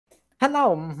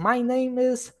Hello, my name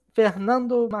is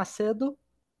Fernando Macêdo.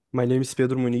 My name is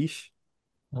Pedro Muniz.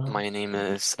 My name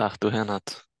is Arthur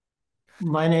Renato.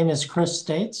 My name is Chris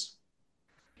States.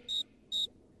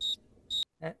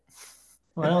 Eh,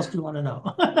 What else do you want to know?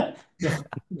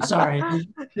 Sorry,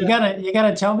 you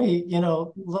gotta tell me, leave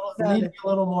me a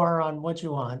little more on what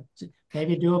you want.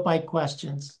 Maybe do it by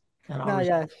questions, and I'll No, respond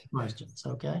yeah. to questions.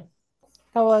 Okay.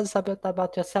 Tell us a bit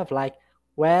about yourself. Like,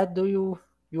 where do you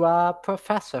are a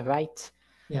professor, right?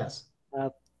 Yes,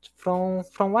 From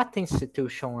what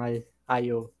institution are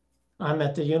you? I'm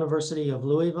at the University of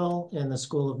Louisville in the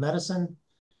School of Medicine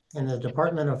in the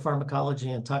Department of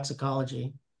Pharmacology and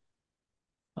Toxicology.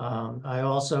 I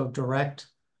also direct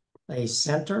a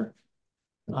center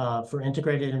for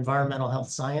integrated environmental health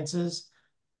sciences,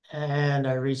 and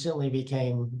I recently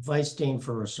became vice dean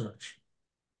for research.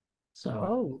 So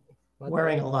Oh,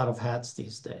 wearing a lot of hats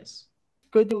these days.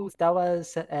 could you tell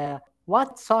us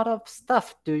what sort of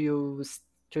stuff do you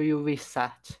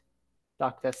research,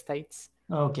 Dr. States?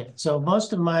 Okay, so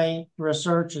most of my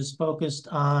research is focused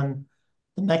on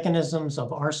the mechanisms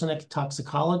of arsenic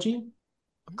toxicology.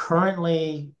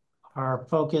 Currently are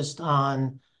focused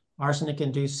on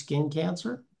arsenic-induced skin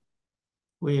cancer.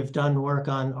 We have done work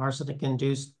on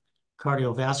arsenic-induced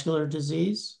cardiovascular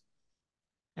disease.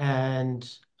 And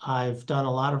I've done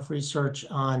a lot of research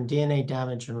on DNA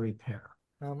damage and repair.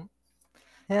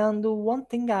 And one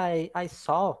thing I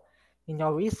saw in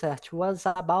your research was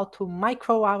about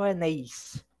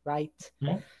microRNAs, right?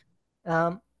 Okay.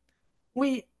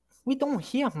 We don't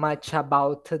hear much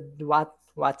about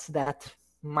what's that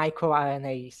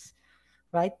microRNAs,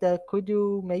 right? Could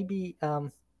you maybe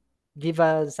give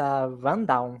us a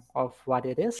rundown of what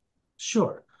it is?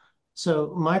 Sure. So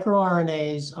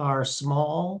microRNAs are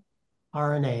small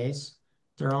RNAs.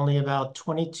 They're only about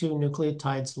 22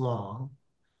 nucleotides long,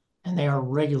 and they are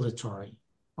regulatory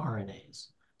RNAs.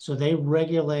 So they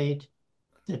regulate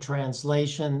the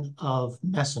translation of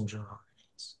messenger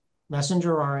RNAs.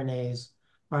 Messenger RNAs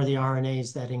are the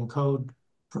RNAs that encode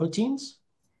proteins,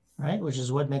 right, which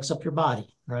is what makes up your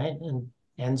body, right, and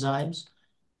enzymes.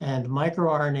 And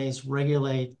microRNAs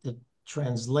regulate the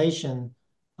translation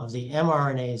of the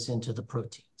mRNAs into the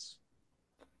proteins.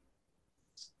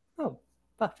 Oh,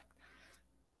 perfect.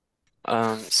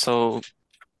 So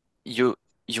you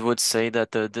would say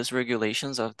that the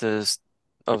dysregulations of those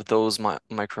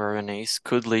microRNAs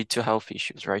could lead to health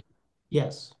issues, right?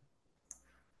 Yes.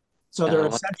 So they're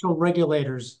What? essential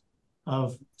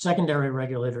secondary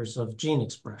regulators of gene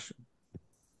expression.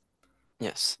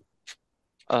 Yes.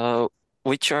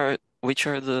 Which are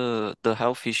the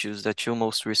health issues that you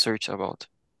most research about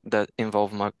that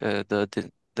involve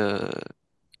the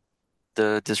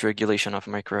dysregulation of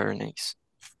microRNAs?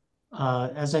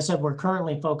 As I said, we're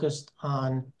currently focused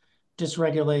on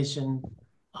dysregulation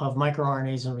of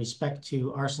microRNAs in respect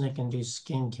to arsenic-induced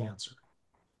skin cancer.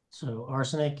 So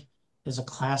arsenic is a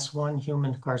class 1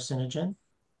 human carcinogen.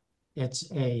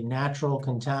 It's a natural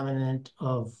contaminant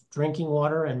of drinking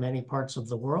water in many parts of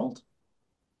the world.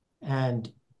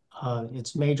 And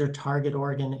its major target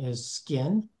organ is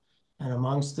skin. And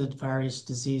amongst the various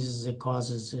diseases it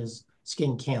causes is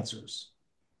skin cancers.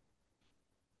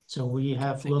 So we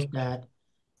have looked at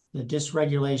the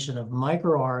dysregulation of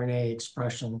microRNA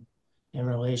expression in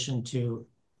relation to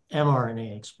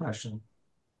mRNA expression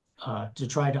to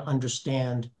try to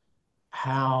understand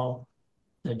how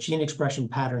the gene expression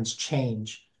patterns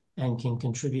change and can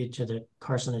contribute to the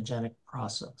carcinogenic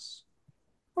process.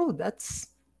 Oh, that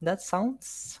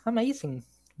sounds amazing.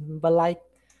 But like,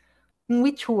 in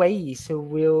which ways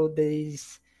will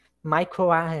these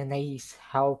microRNAs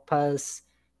help us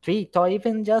treat or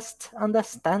even just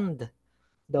understand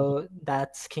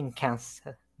that skin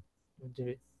cancer?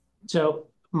 So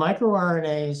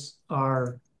microRNAs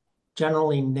are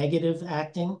generally negative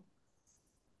acting.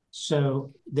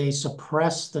 So they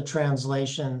suppress the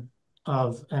translation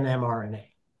of an mRNA.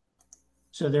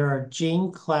 So there are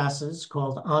gene classes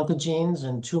called oncogenes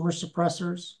and tumor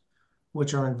suppressors,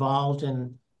 which are involved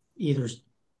in either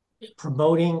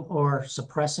promoting or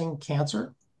suppressing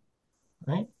cancer,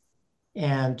 right?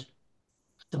 And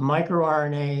the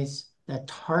microRNAs that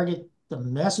target the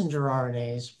messenger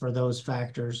RNAs for those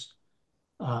factors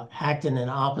act in an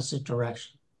opposite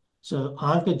direction. So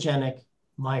oncogenic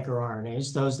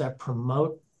microRNAs, those that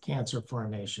promote cancer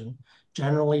formation,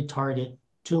 generally target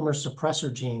tumor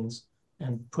suppressor genes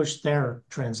and push their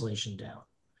translation down.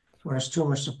 Whereas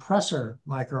tumor suppressor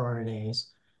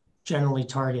microRNAs generally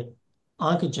target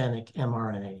oncogenic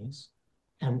mRNAs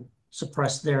and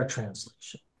suppress their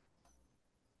translation.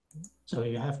 So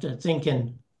you have to think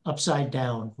in upside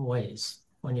down ways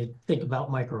when you think about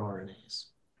microRNAs.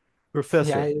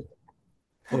 Professor, Yeah,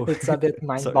 Oh, It's a bit sorry.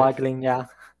 mind-boggling, yeah.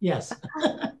 Yes.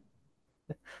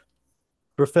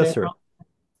 Professor,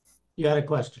 You had a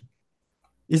question.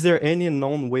 is there any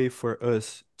known way for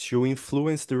us to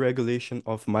influence the regulation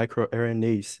of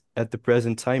microRNAs at the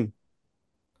present time?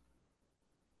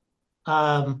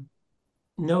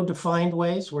 No defined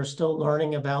ways. We're still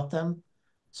learning about them.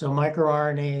 So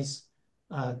microRNAs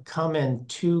come in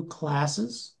two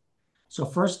classes. So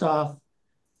first off,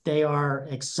 they are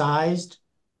excised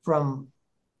from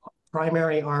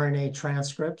primary RNA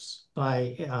transcripts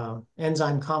by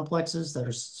enzyme complexes that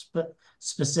are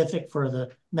specific for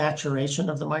the maturation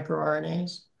of the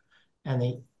microRNAs. And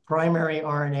the primary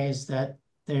RNAs that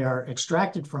they are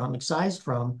extracted from, excised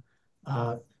from,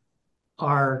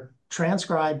 are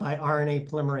transcribed by RNA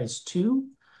polymerase II,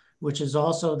 which is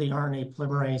also the RNA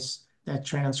polymerase that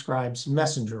transcribes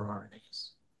messenger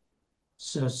RNAs.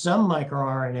 So some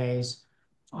microRNAs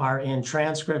are in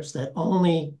transcripts that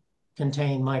only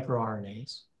contain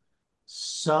microRNAs.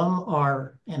 Some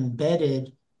are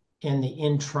embedded in the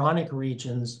intronic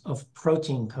regions of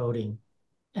protein coding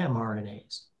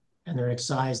mRNAs, and they're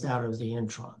excised out of the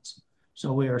introns.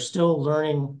 So we are still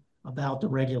learning about the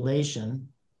regulation.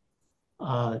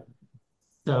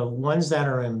 The ones that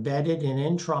are embedded in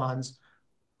introns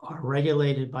are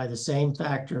regulated by the same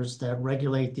factors that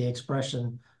regulate the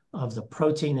expression of the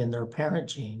protein in their parent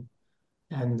gene.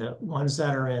 And the ones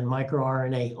that are in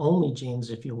microRNA-only genes,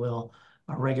 if you will,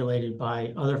 are regulated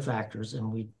by other factors.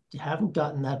 And we haven't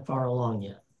gotten that far along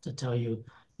yet to tell you,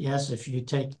 yes, if you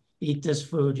eat this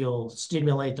food, you'll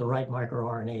stimulate the right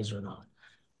microRNAs or not.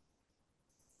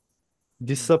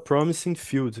 This is a promising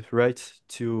field, right?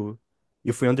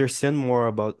 If we understand more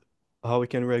about how we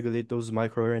can regulate those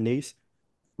microRNAs,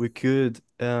 we could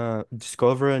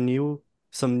discover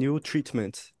some new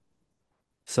treatments,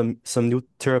 some new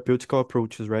therapeutic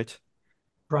approaches, right?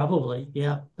 Probably,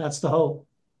 yeah. That's the hope.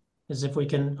 Is if we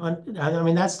can, I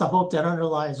mean, that's the hope that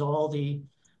underlies all the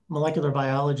molecular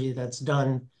biology that's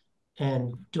done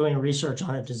and doing research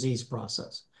on a disease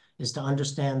process, is to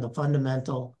understand the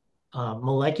fundamental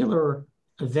molecular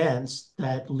events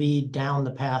that lead down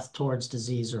the path towards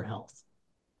disease or health,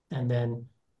 and then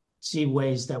see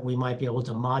ways that we might be able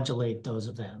to modulate those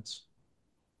events.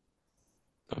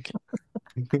 Okay.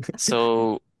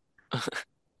 So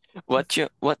what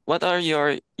are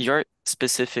your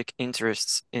specific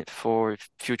interests for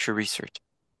future research?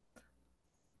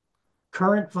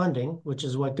 Current funding, which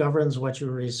is what governs what you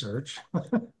research,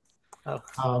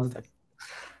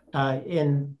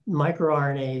 in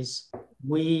microRNAs,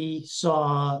 we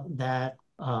saw that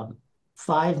 5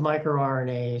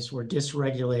 microRNAs were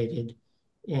dysregulated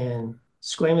in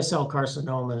squamous cell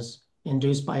carcinomas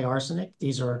induced by arsenic.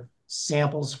 These are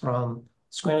samples from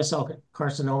squamous cell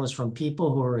carcinomas from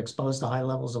people who are exposed to high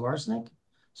levels of arsenic.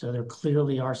 So they're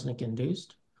clearly arsenic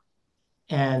induced.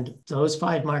 And those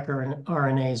 5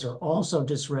 microRNAs are also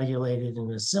dysregulated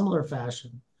in a similar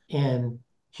fashion in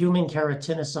human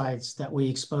keratinocytes that we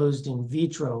exposed in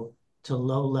vitro to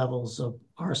low levels of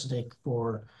arsenic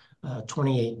for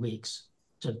 28 weeks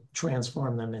to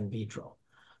transform them in vitro.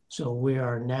 So we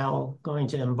are now going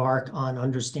to embark on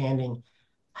understanding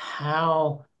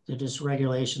how the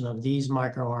dysregulation of these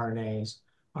microRNAs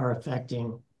are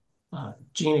affecting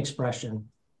gene expression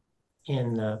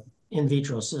in the in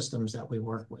vitro systems that we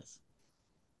work with.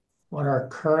 What our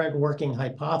current working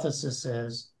hypothesis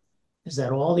is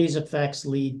that all these effects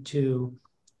lead to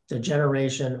the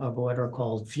generation of what are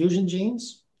called fusion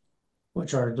genes,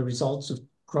 which are the results of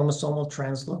chromosomal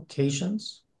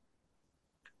translocations.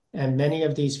 And many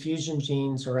of these fusion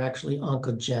genes are actually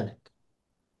oncogenic.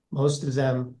 Most of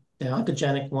them, the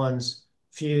oncogenic ones,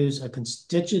 fuse a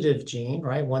constitutive gene,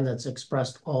 right? One that's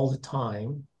expressed all the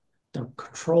time, the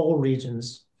control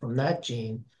regions from that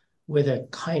gene with a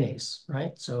kinase,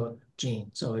 right? So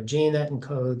a gene that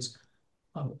encodes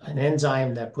an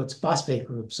enzyme that puts phosphate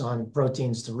groups on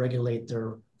proteins to regulate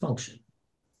their function.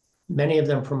 Many of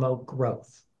them promote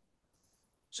growth.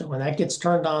 So when that gets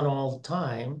turned on all the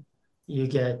time, you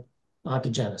get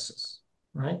oncogenesis,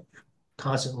 right?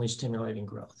 Constantly stimulating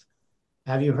growth.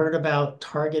 Have you heard about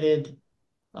targeted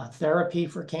therapy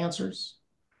for cancers?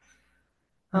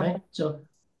 Right? So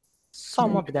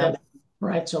some of them.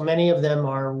 Right. So many of them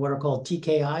are what are called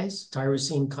TKIs,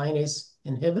 tyrosine kinase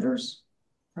inhibitors,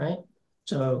 right?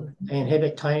 So they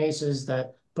inhibit kinases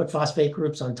that put phosphate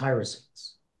groups on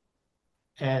tyrosines.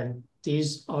 And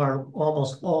these are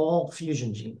almost all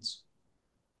fusion genes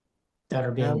that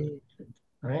are being,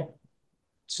 right?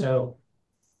 So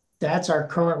that's our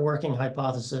current working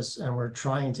hypothesis, and we're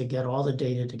trying to get all the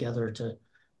data together to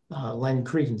lend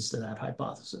credence to that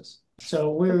hypothesis.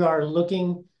 So we are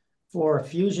looking for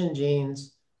fusion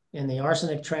genes in the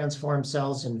arsenic transformed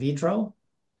cells in vitro.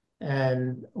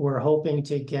 And we're hoping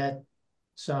to get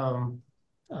some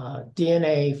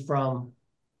DNA from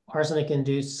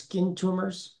arsenic-induced skin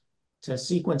tumors to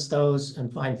sequence those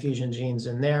and find fusion genes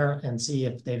in there and see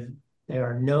if they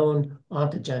are known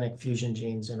oncogenic fusion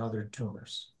genes in other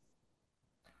tumors.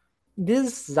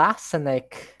 This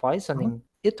arsenic poisoning,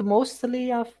 it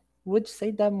mostly would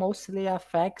say that mostly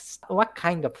affects what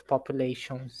kind of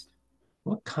populations?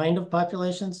 What kind of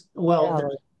populations? Well,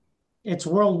 Yeah, it's a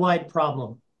worldwide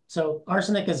problem. So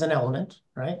arsenic is an element,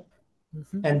 right?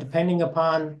 And depending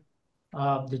upon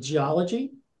the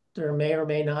geology, there may or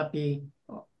may not be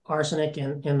arsenic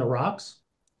in the rocks.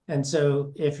 And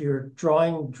so if you're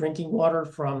drawing drinking water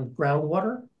from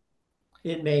groundwater,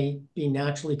 it may be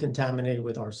naturally contaminated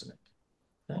with arsenic.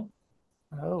 Okay?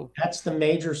 Oh, That's the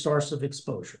major source of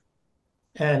exposure.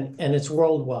 And it's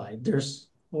worldwide. There's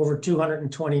over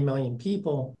 220 million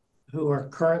people who are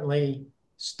currently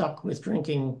stuck with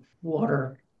drinking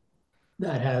water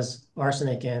that has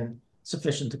arsenic in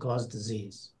sufficient to cause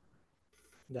disease.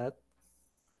 that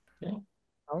Okay.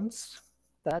 sounds,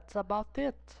 that's about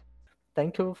it.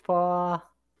 Thank you for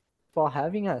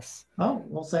having us. Oh,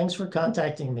 well, thanks for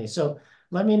contacting me. So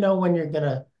let me know when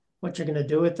what you're gonna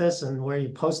do with this and where you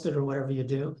post it or whatever you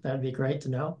do. That'd be great to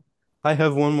know. I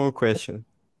have one more question.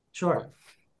 Sure.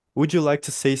 Would you like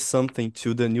to say something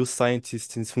to the new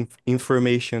scientists and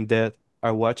information that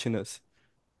are watching us?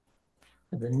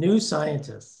 The new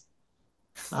scientists.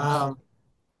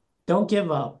 Don't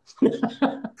give up.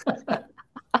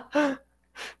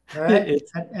 All right.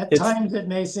 At times it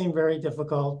may seem very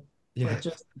difficult, but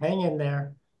just hang in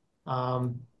there.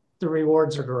 The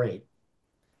rewards are great.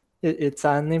 It's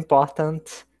an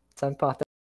important